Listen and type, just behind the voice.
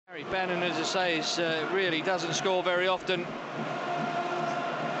Bannon, as I say, really doesn't score very often.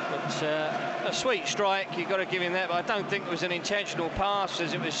 But a sweet strike, you've got to give him that. But I don't think it was an intentional pass,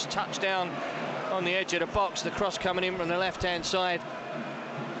 as it was touched down on the edge of the box. The cross coming in from the left-hand side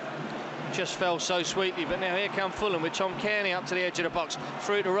just fell so sweetly. But now here come Fulham with Tom Cairney up to the edge of the box,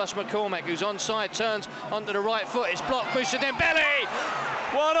 through to Russ McCormack, who's onside, turns onto the right foot. It's blocked. Moussa Dembélé!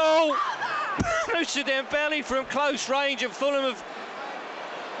 1-1! Moussa Dembélé from close range, and Fulham have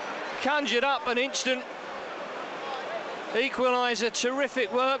conjured up an instant equaliser.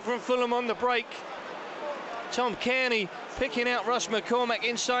 Terrific work from Fulham on the break. Tom Cairney picking out Russ McCormack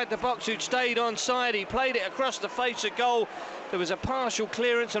inside the box, who'd stayed onside. He played it across the face of goal. There was a partial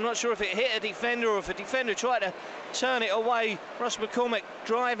clearance. I'm not sure if it hit a defender or if a defender tried to turn it away. Russ McCormack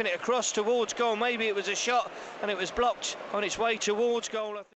driving it across towards goal. Maybe it was a shot and it was blocked on its way towards goal.